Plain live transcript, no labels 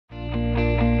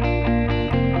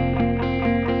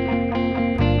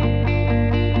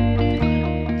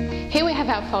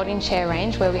Folding Chair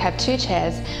range, where we have two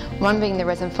chairs, one being the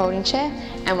Resin Folding Chair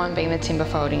and one being the Timber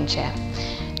Folding Chair.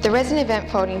 The Resin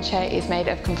Event Folding Chair is made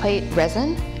of complete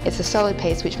resin. It's a solid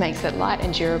piece which makes it light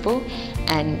and durable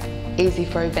and easy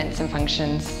for events and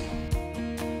functions.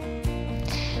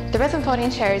 The Resin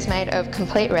Folding Chair is made of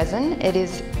complete resin. It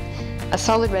is a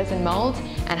solid resin mould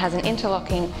and has an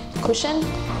interlocking cushion.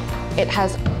 It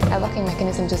has a locking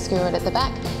mechanism to screw it at the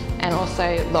back and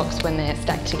also locks when they're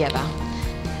stacked together.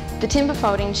 The Timber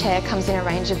Folding Chair comes in a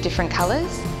range of different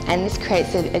colours, and this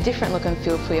creates a different look and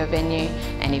feel for your venue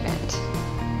and event.